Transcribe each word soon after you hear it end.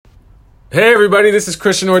Hey everybody, this is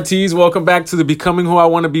Christian Ortiz. Welcome back to the Becoming Who I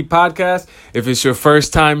Want to Be podcast. If it's your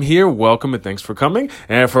first time here, welcome and thanks for coming.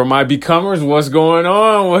 And for my becomers, what's going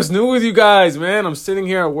on? What's new with you guys, man? I'm sitting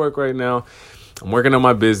here at work right now. I'm working on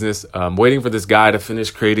my business. I'm waiting for this guy to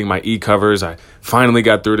finish creating my e-covers. I finally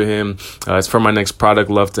got through to him. It's for my next product,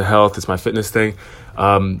 Love to Health. It's my fitness thing.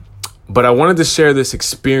 But I wanted to share this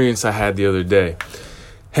experience I had the other day,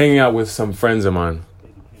 hanging out with some friends of mine.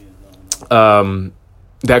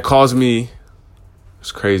 That caused me,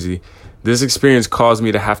 it's crazy, this experience caused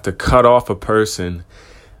me to have to cut off a person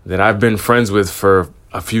that I've been friends with for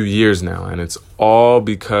a few years now, and it's all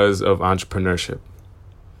because of entrepreneurship.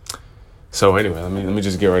 So anyway, let me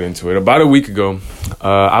just get right into it. About a week ago,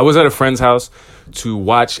 I was at a friend's house to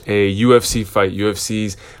watch a UFC fight.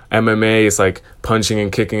 UFC's MMA, it's like punching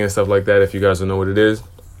and kicking and stuff like that, if you guys don't know what it is.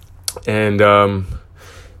 And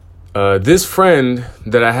this friend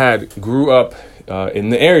that I had grew up in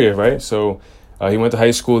the area, right? So he went to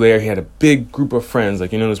high school there. He had a big group of friends.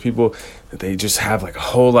 Like, you know, those people that they just have like a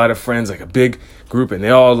whole lot of friends, like a big group, and they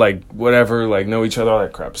all like whatever, like know each other, all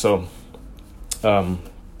that crap. So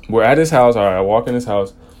we're at his house. All right, I walk in his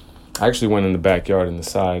house. I actually went in the backyard in the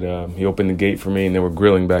side. He opened the gate for me, and they were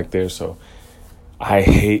grilling back there. So I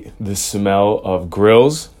hate the smell of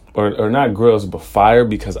grills, or not grills, but fire,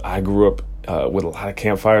 because I grew up with a lot of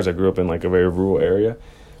campfires. I grew up in like a very rural area.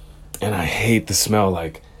 And I hate the smell.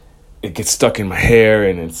 Like, it gets stuck in my hair,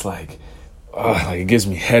 and it's like it gives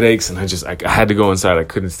me headaches. And I had to go inside. I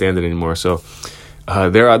couldn't stand it anymore. So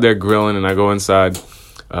they're out there grilling, and I go inside.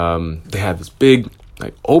 They have this big,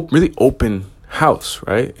 like, really open house,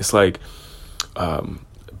 right? It's like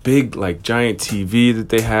big, like, giant TV that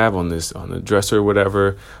they have on the dresser or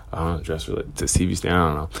whatever. Dresser, the TV stand, I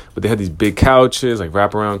don't know. But they had these big couches, like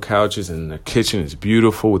wraparound couches, and the kitchen is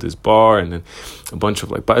beautiful with this bar, and then a bunch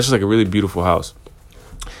of, like, it's just like a really beautiful house.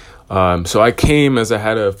 So I came, as I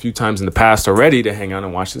had a few times in the past already, to hang out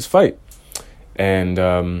and watch this fight. And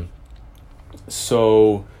then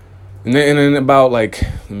about like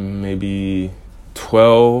maybe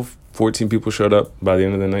 12, 14 people showed up by the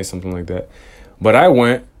end of the night, something like that. But I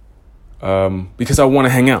went because I want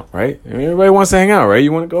to hang out, right? I mean, everybody wants to hang out, right?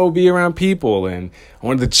 You want to go be around people, and I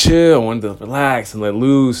wanted to chill, I wanted to relax and let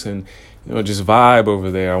loose and, you know, just vibe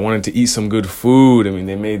over there. I wanted to eat some good food. I mean,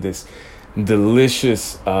 they made this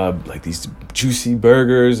delicious, like these juicy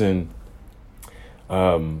burgers and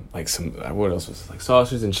like some, what else was it? Like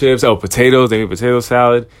sausage and chips. Oh, potatoes. They made potato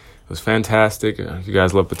salad. It was fantastic. You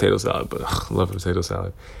guys love potato salad, but I love potato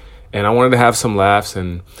salad. And I wanted to have some laughs,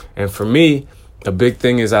 and for me, a big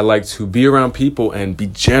thing is I like to be around people and be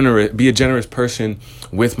a generous person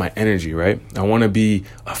with my energy, right? I want to be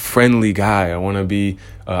a friendly guy. I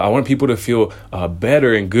want people to feel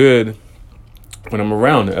better and good when I'm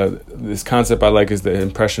around. This concept I like is the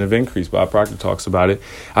impression of increase. Bob Proctor talks about it.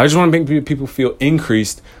 I just want to make people feel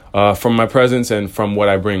increased from my presence and from what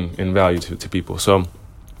I bring in value to people. So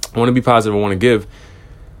I want to be positive. I want to give.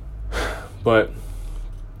 But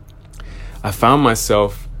I found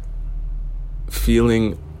myself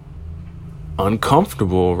feeling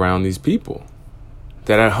uncomfortable around these people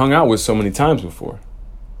that I hung out with so many times before.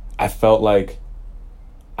 I felt like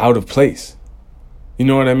out of place. You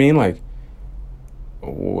know what I mean? Like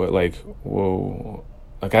whoa.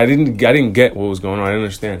 Like I didn't get what was going on. I didn't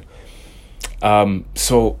understand.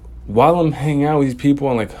 So while I'm hanging out with these people,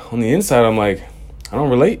 and like on the inside, I'm like, I don't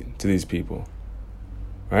relate to these people,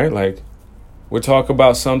 right? Like, we'll talk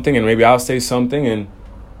about something, and maybe I'll say something, and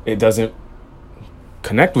it doesn't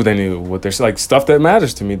connect with any of what they're like. Stuff that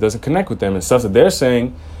matters to me doesn't connect with them, and stuff that they're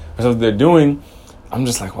saying or stuff that they're doing, I'm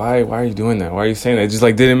just like, why are you doing that? Why are you saying that? It just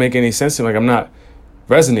like didn't make any sense to me. Like, I'm not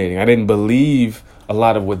resonating. I didn't believe a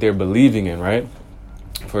lot of what they're believing in, right?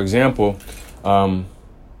 For example,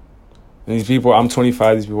 these people, I'm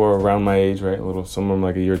 25, these people are around my age, right? Some of them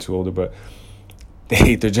like a year or two older, but they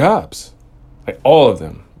hate their jobs. Like, all of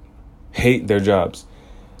them hate their jobs.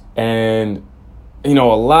 And you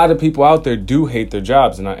know, a lot of people out there do hate their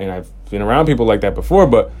jobs, and I've been around people like that before,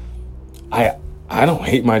 but I don't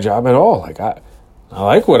hate my job at all. Like, I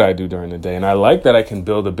like what I do during the day, and I like that I can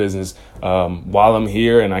build a business while I'm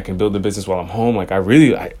here, and I can build a business while I'm home. Like, I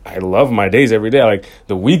love my days every day. Like,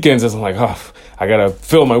 the weekends, I'm like, oh, I gotta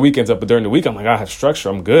fill my weekends up, but during the week, I'm like, I have structure,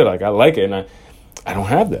 I'm good. Like, I like it, and I don't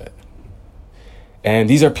have that. And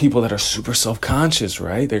these are people that are super self-conscious,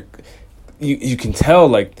 right? You can tell,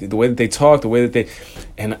 like, the way that they talk, the way that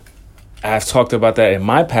and I've talked about that in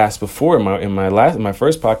my past before, in my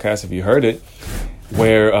first podcast, if you heard it,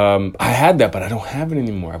 where I had that, but I don't have it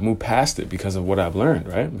anymore. I've moved past it because of what I've learned,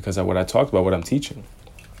 right? Because of what I talked about, what I'm teaching.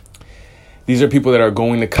 These are people that are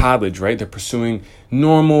going to college, right? They're pursuing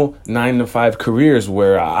normal 9-to-5 careers,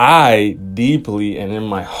 where I deeply and in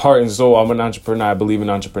my heart and soul, I'm an entrepreneur. I believe in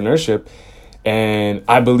entrepreneurship. And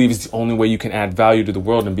I believe it's the only way you can add value to the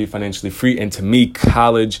world and be financially free. And to me,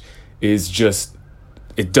 college is just,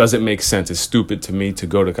 it doesn't make sense. It's stupid to me to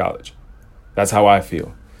go to college. That's how I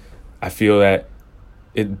feel. I feel that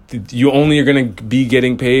you only are going to be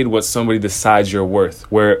getting paid what somebody decides you're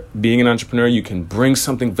worth. Where being an entrepreneur, you can bring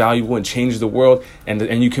something valuable and change the world,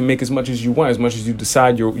 and you can make as much as you want, as much as you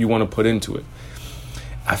decide you want to put into it.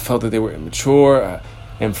 I felt that they were immature.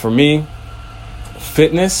 And for me,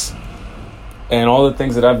 fitness and all the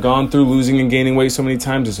things that I've gone through, losing and gaining weight so many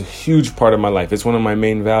times, is a huge part of my life. It's one of my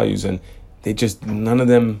main values. And none of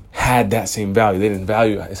them had that same value. They didn't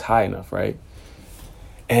value it as high enough, right?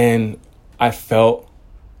 And I felt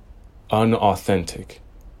unauthentic.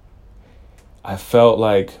 I felt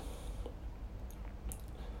like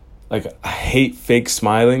I hate fake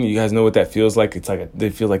smiling. You guys know what that feels like. It's like they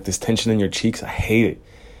feel like this tension in your cheeks. I hate it.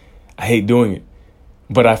 I hate doing it.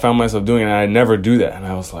 But I found myself doing it, and I never do that. And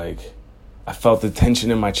I was like, I felt the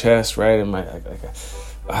tension in my chest, right? And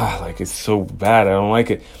it's so bad. I don't like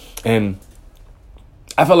it. And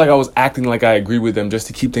I felt like I was acting like I agree with them just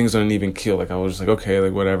to keep things on an even keel. Like I was just like, okay,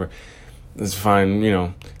 like whatever, it's fine,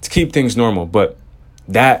 to keep things normal. But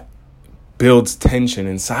that builds tension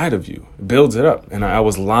inside of you, it builds it up. And I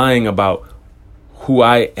was lying about who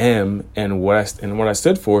I am and what I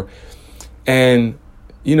stood for. And,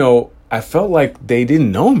 I felt like they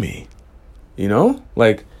didn't know me,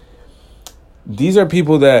 like these are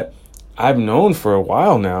people that I've known for a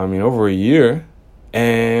while now. I mean, over a year.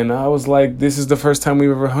 And I was like, this is the first time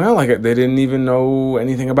we've ever hung out like it. They didn't even know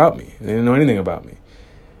anything about me. They didn't know anything about me.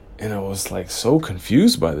 And I was like so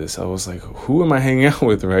confused by this. I was like, who am I hanging out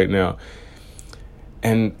with right now?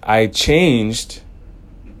 And I changed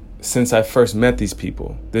since I first met these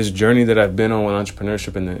people. This journey that I've been on with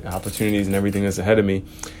entrepreneurship and the opportunities and everything that's ahead of me.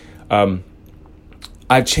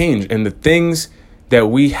 I changed. And the things that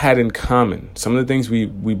we had in common, some of the things we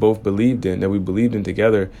both believed in, that we believed in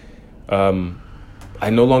together, I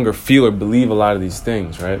no longer feel or believe a lot of these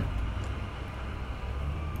things, right?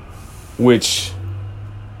 Which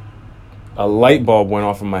a light bulb went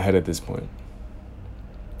off in my head at this point.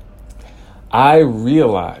 I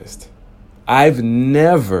realized I've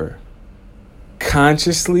never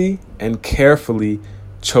consciously and carefully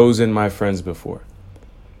chosen my friends before.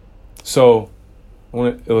 So I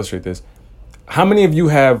want to illustrate this. How many of you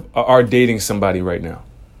are dating somebody right now?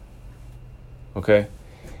 Okay.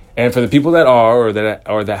 And for the people that are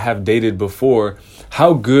or that have dated before,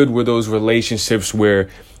 how good were those relationships where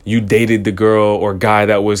you dated the girl or guy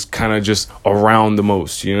that was kind of just around the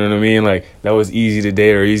most? You know what I mean? Like that was easy to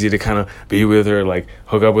date or easy to kind of be with or like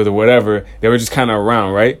hook up with or whatever. They were just kind of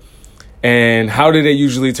around, right? And how did it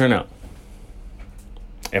usually turn out?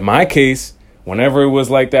 In my case, whenever it was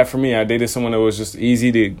like that for me, I dated someone that was just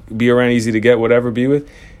easy to be around, easy to get, whatever, be with.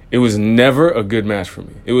 It was never a good match for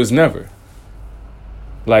me. It was never.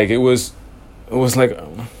 Like it was like,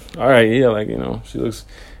 all right, yeah, like, she looks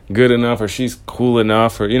good enough or she's cool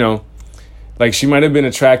enough or, like she might have been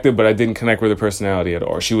attractive, but I didn't connect with her personality at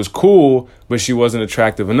all. Or she was cool, but she wasn't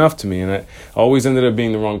attractive enough to me. And I always ended up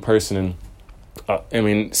being the wrong person.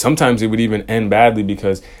 And sometimes it would even end badly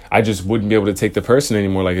because I just wouldn't be able to take the person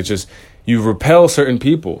anymore. Like it's just, you repel certain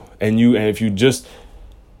people and if you just,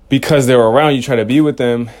 because they're around, you try to be with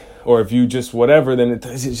them, or if you just whatever, then it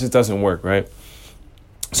just doesn't work. Right.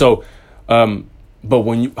 So, but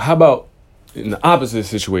how about in the opposite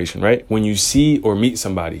situation, right? When you see or meet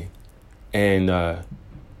somebody and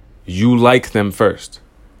you like them first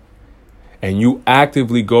and you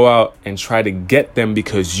actively go out and try to get them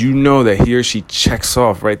because you know that he or she checks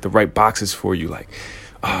off, right, the right boxes for you. Like,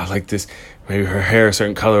 like this, maybe her hair a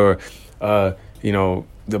certain color or,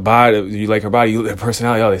 the body, you like her body, her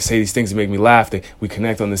personality. They say these things that make me laugh. We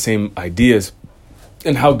connect on the same ideas.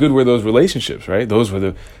 And how good were those relationships, right? Those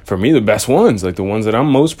were for me, the best ones, like the ones that I'm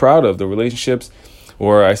most proud of, the relationships,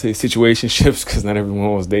 or I say situationships because not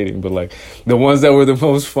everyone was dating, but like the ones that were the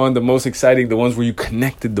most fun, the most exciting, the ones where you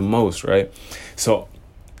connected the most, right? So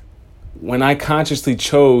when I consciously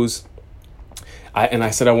chose, I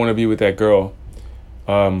said I want to be with that girl,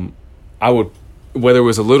 I would, whether it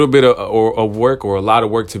was a little bit of work or a lot of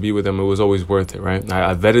work to be with them, it was always worth it, right?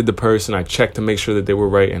 I vetted the person, I checked to make sure that they were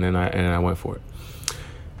right, and then I went for it.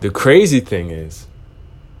 The crazy thing is,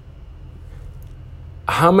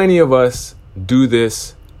 how many of us do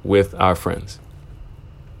this with our friends?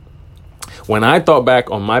 When I thought back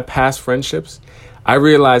on my past friendships, I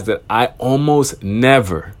realized that I almost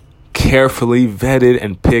never carefully vetted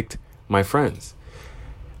and picked my friends.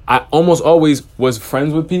 I almost always was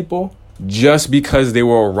friends with people just because they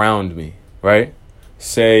were around me, right?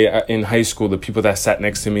 Say in high school, the people that sat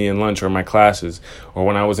next to me in lunch or in my classes, or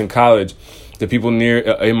when I was in college, the people near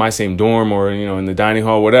in my same dorm or, in the dining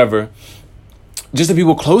hall, whatever, just the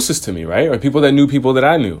people closest to me, right? Or people that knew people that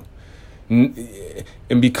I knew.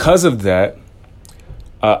 And because of that,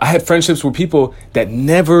 I had friendships with people that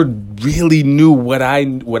never really knew what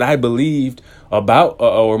I believed about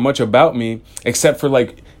or much about me, except for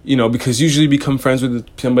because usually you become friends with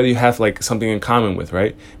somebody you have something in common with,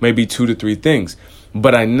 right? Maybe 2 to 3 things.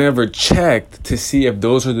 But I never checked to see if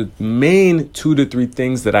those are the main 2 to 3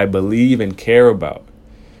 things that I believe and care about.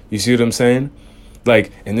 You see what I'm saying?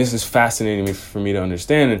 And this is fascinating for me to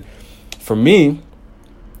understand. And for me,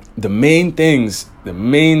 the main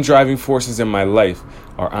driving forces in my life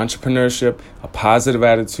are entrepreneurship, a positive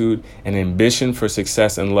attitude, and ambition for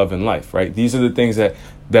success and love in life, right? These are the things that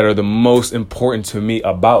are the most important to me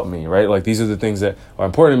about me, right? These are the things that are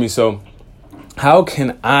important to me. So how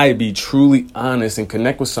can I be truly honest and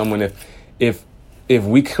connect with someone if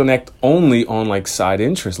we connect only on little side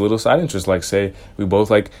interests, like say we both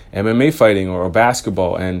like MMA fighting or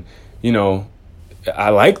basketball, and I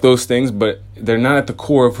like those things, but they're not at the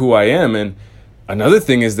core of who I am. And another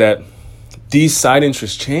thing is that these side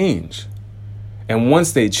interests change. And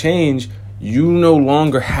once they change, you no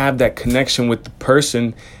longer have that connection with the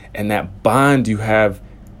person, and that bond you have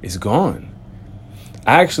is gone.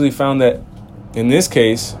 I actually found that in this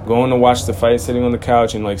case, going to watch the fight, sitting on the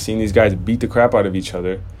couch and seeing these guys beat the crap out of each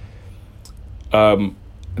other,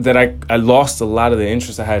 that I lost a lot of the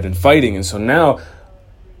interest I had in fighting. And so now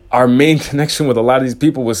our main connection with a lot of these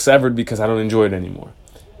people was severed because I don't enjoy it anymore.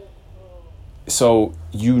 So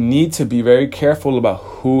you need to be very careful about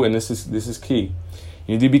who, and this is key.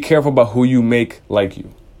 You need to be careful about who you make like you.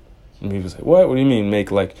 And people say, what? What do you mean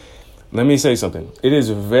make like? Let me say something. It is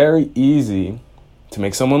very easy to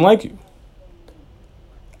make someone like you.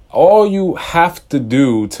 All you have to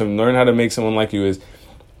do to learn how to make someone like you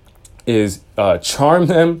is charm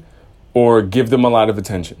them or give them a lot of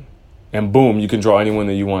attention. And boom, you can draw anyone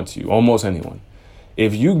that you want to, almost anyone.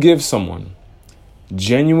 If you give someone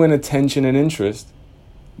genuine attention and interest,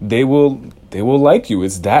 they will like you.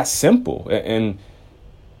 It's that simple. And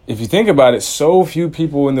if you think about it, so few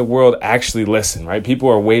people in the world actually listen, right? People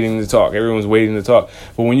are waiting to talk. Everyone's waiting to talk.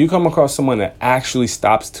 But when you come across someone that actually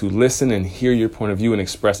stops to listen and hear your point of view and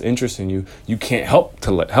express interest in you, you can't help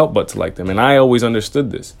but to like them. And I always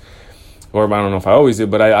understood this. Or I don't know if I always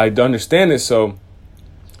did, but I understand it. So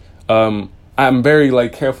I'm very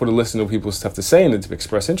careful to listen to people's stuff to say and to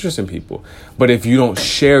express interest in people. But if you don't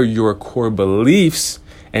share your core beliefs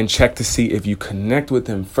and check to see if you connect with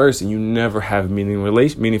them first, and you never have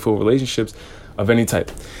meaningful relationships of any type.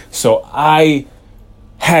 So I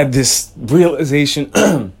had this realization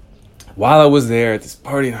while I was there at this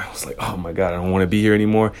party, and I was like, oh my God, I don't want to be here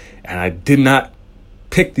anymore. And I did not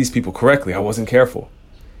pick these people correctly. I wasn't careful.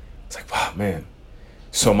 It's like, wow, man.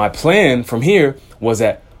 So my plan from here was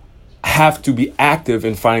that I have to be active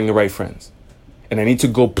in finding the right friends. And I need to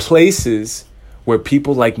go places where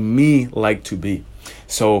people like me like to be.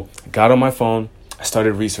 So I got on my phone. I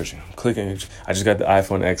started researching. I'm clicking. I just got the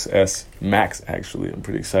iPhone XS Max, actually. I'm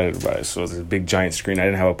pretty excited about it. So it's a big, giant screen. I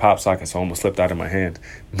didn't have a pop socket, so it almost slipped out of my hand.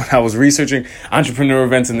 But I was researching entrepreneur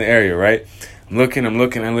events in the area, right? I'm looking.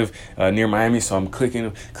 I live near Miami, so I'm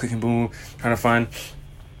clicking, boom, trying to find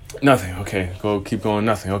nothing. Okay, keep going,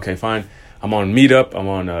 nothing. Okay, fine. I'm on Meetup. I'm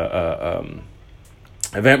on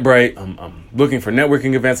Eventbrite. I'm looking for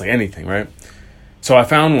networking events, anything, right? So I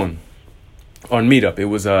found one on Meetup. It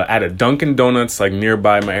was at a Dunkin' Donuts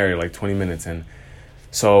nearby my area, 20 minutes. And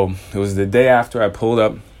so it was the day after I pulled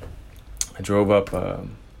up. I drove up.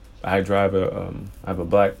 I have a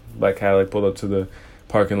black Cadillac. Pulled up to the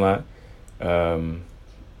parking lot. Kind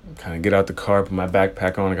of get out the car, put my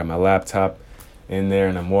backpack on. I got my laptop in there,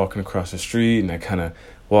 and I'm walking across the street, and I kind of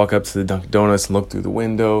walk up to the Dunkin' Donuts and look through the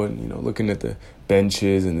window, and looking at the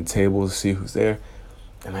benches and the tables to see who's there.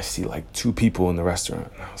 And I see 2 people in the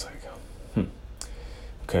restaurant, and I was like,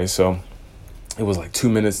 okay, so it was 2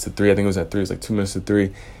 minutes to 3. I think it was at 3. It was 2 minutes to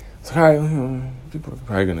 3. It's like, all right, people are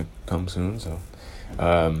probably going to come soon. So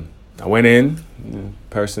I went in. The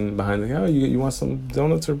person behind you want some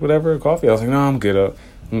donuts or whatever, or coffee? I was like, no, I'm good.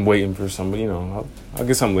 I'm waiting for somebody. I'll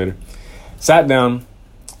get something later. Sat down,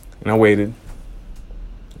 and I waited.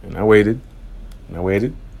 And I waited. And I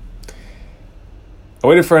waited. I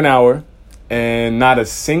waited for an hour, and not a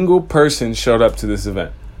single person showed up to this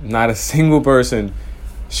event. Not a single person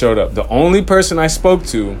showed up. The only person I spoke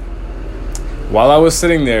to while I was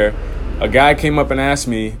sitting there, a guy came up and asked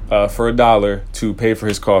me for $1 to pay for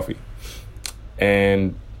his coffee.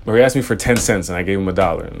 And or he asked me for 10 cents and I gave him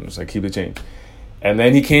 $1 and was like, keep the change. And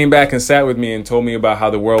then he came back and sat with me and told me about how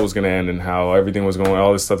the world was going to end and how everything was going,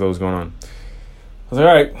 all this stuff that was going on. I was like,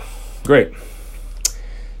 all right, great.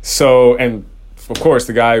 So, and of course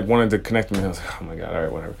the guy wanted to connect me. I was like, oh my God, all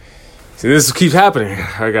right, whatever. See, this keeps happening.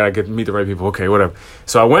 I got to meet the right people. Okay, whatever.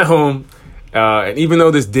 So I went home. And even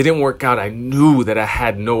though this didn't work out, I knew that I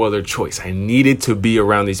had no other choice. I needed to be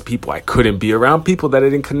around these people. I couldn't be around people that I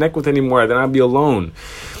didn't connect with anymore. Then I'd be alone.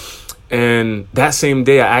 And that same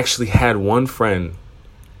day, I actually had one friend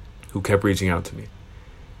who kept reaching out to me.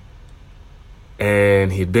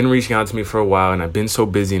 And he'd been reaching out to me for a while, and I've been so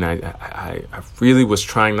busy, and I really was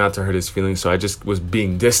trying not to hurt his feelings, so I just was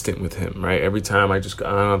being distant with him, right? Every time I don't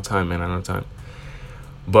have time, man, I don't have time.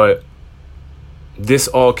 But this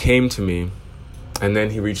all came to me. And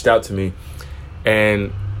then he reached out to me.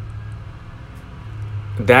 And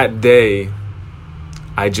that day,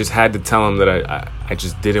 I just had to tell him that I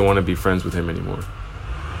just didn't want to be friends with him anymore.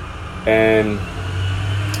 And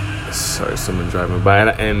sorry, someone driving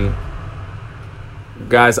by. And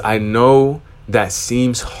guys, I know that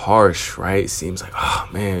seems harsh, right? It seems like, oh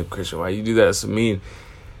man, Christian, why you do that? That's so mean.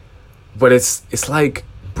 But it's like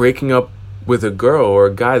breaking up with a girl or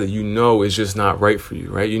a guy that you know is just not right for you,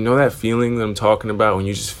 right? You know that feeling that I'm talking about when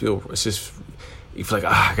you just feel, you feel like,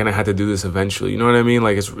 I'm going to have to do this eventually. You know what I mean?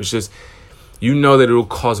 Like, it's just, you know that it'll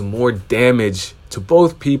cause more damage to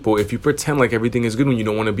both people if you pretend like everything is good when you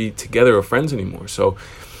don't want to be together or friends anymore. So,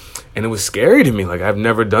 and it was scary to me. Like, I've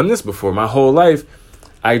never done this before. My whole life,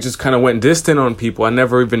 I just kind of went distant on people. I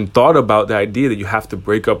never even thought about the idea that you have to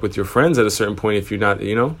break up with your friends at a certain point if you're not, if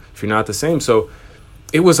you're not the same. So,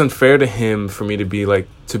 it was unfair to him for me to be like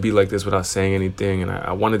this without saying anything. And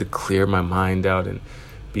I wanted to clear my mind out and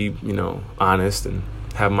be, honest and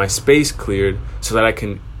have my space cleared so that I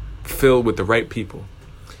can fill with the right people.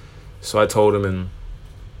 So I told him, and,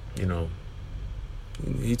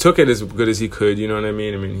 he took it as good as he could. You know what I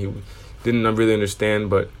mean? I mean, he didn't really understand,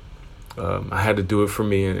 but I had to do it for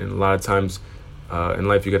me. And a lot of times in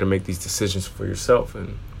life, you got to make these decisions for yourself.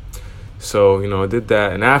 And so, I did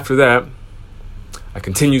that. And after that, I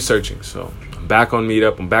continued searching. So I'm back on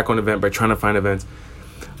Meetup. I'm back on Eventbrite trying to find events.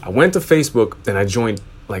 I went to Facebook and I joined,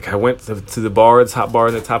 I went to the top bar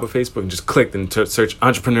at the top of Facebook and just clicked and search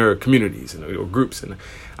entrepreneur communities or groups. And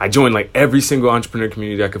I joined every single entrepreneur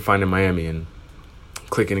community I could find in Miami and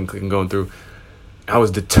clicking, going through. I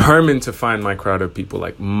was determined to find my crowd of people,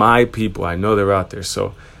 my people. I know they're out there.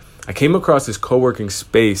 So I came across this co-working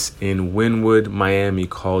space in Wynwood, Miami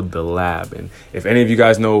called The Lab. And if any of you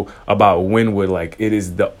guys know about Wynwood, it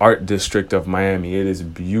is the art district of Miami. It is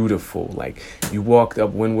beautiful. You walked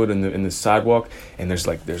up Wynwood in the sidewalk and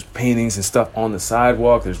there's paintings and stuff on the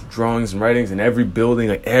sidewalk. There's drawings and writings, and every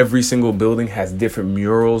building, every single building has different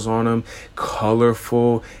murals on them,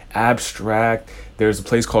 colorful, abstract. There's a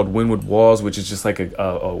place called Wynwood Walls, which is just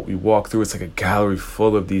we walk through. It's like a gallery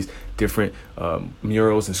full of these different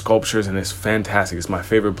murals and sculptures, and it's fantastic. It's my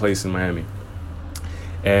favorite place in Miami.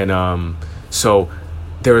 And so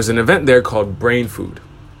there was an event there called Brain Food.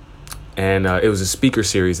 And it was a speaker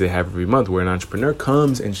series they have every month where an entrepreneur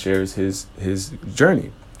comes and shares his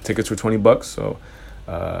journey. Tickets were $20, so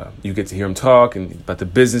you get to hear him talk and about the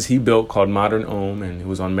business he built called Modern Om, and it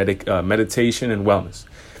was on meditation and wellness.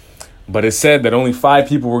 But it said that only 5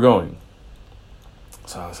 people were going.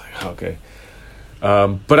 So I was like, okay.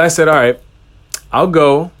 But I said, all right, I'll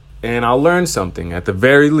go and I'll learn something at the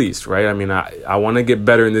very least, right? I mean, I want to get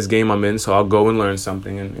better in this game I'm in, so I'll go and learn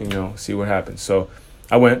something and see what happens. So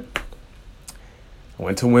I went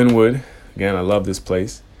to Wynwood. Again, I love this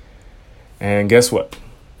place. And guess what?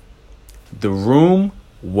 The room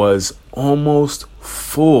was almost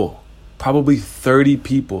full, probably 30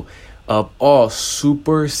 people of all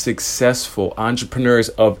super successful entrepreneurs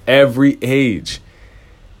of every age,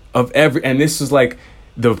 and this was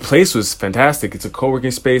the place was fantastic. It's a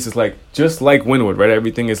co-working space. It's just like Wynwood, right?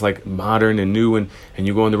 Everything is modern and new, and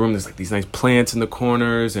you go in the room, there's these nice plants in the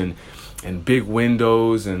corners and big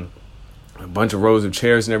windows and a bunch of rows of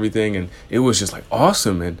chairs and everything, and it was just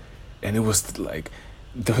awesome, and it was the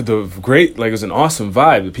great, it was an awesome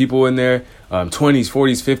vibe. The people in there, 20s,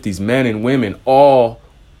 40s, 50s, men and women, all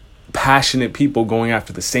passionate people going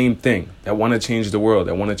after the same thing, that want to change the world,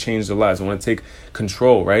 that want to change their lives, that want to take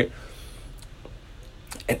control, right?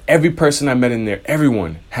 And every person I met in there,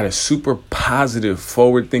 everyone had a super positive,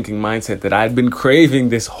 forward-thinking mindset that I'd been craving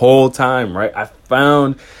this whole time, right? I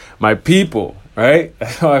found my people, right?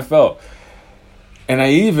 That's how I felt. And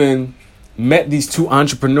I even met these 2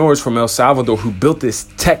 entrepreneurs from El Salvador who built this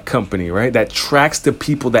tech company, right? That tracks the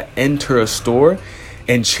people that enter a store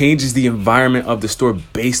and changes the environment of the store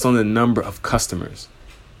based on the number of customers.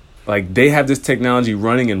 like they have this technology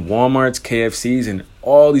running in Walmarts, KFCs, and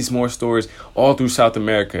all these more stores all through South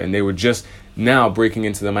America. And they were just now breaking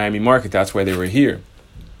into the Miami market. That's why they were here.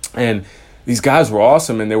 And these guys were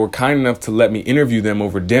awesome, and they were kind enough to let me interview them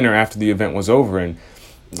over dinner after the event was over. And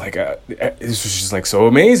like this was just like so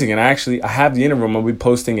amazing. And I have the interview. I'll be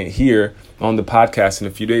posting it here on the podcast in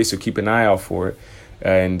a few days, so keep an eye out for it.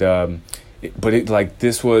 And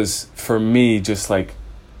this was, for me, just like,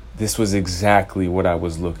 this was exactly what I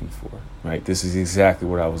was looking for, right? This is exactly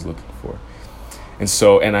what I was looking for. And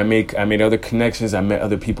so, and I made other connections. I met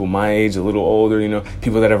other people my age, a little older,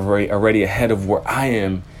 people that are already ahead of where I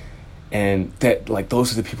am. And that, like,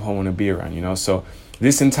 those are the people I want to be around, So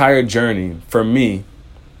this entire journey for me,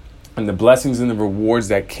 and the blessings and the rewards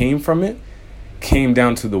that came from it, came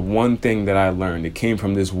down to the one thing that I learned. It came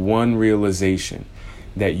from this one realization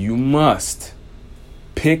that you must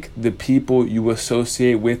pick the people you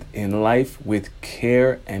associate with in life with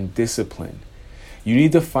care and discipline. You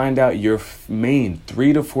need to find out your main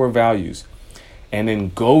 3 to 4 values, and then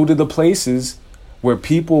go to the places where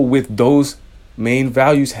people with those main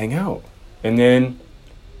values hang out. And then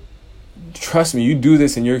trust me, you do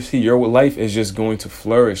this and your life is just going to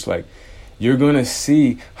flourish. Like, you're going to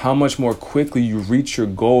see how much more quickly you reach your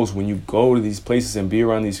goals when you go to these places and be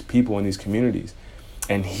around these people in these communities.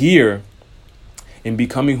 And here, in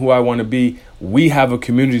Becoming Who I Want to Be, we have a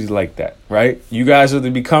community like that, right? You guys are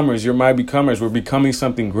the becomers. You're my becomers. We're becoming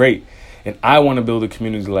something great. And I want to build a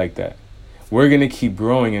community like that. We're going to keep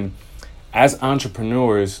growing. And as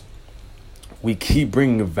entrepreneurs, we keep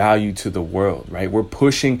bringing value to the world, right? We're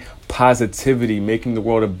pushing positivity, making the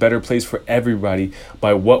world a better place for everybody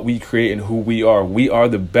by what we create and who we are. We are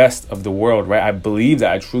the best of the world, right? I believe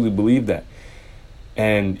that. I truly believe that.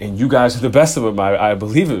 And you guys are the best of them. I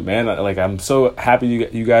believe it, man. Like, I'm so happy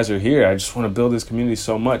you guys are here. I just want to build this community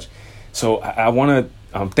so much. So I want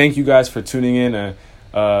to thank you guys for tuning in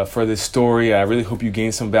for this story. I really hope you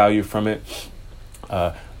gain some value from it.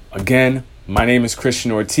 Again, my name is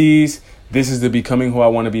Christian Ortiz. This is the Becoming Who I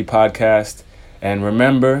Want to Be podcast. And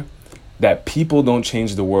remember that people don't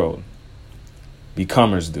change the world.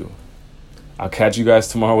 Becomers do. I'll catch you guys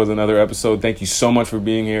tomorrow with another episode. Thank you so much for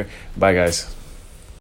being here. Bye, guys.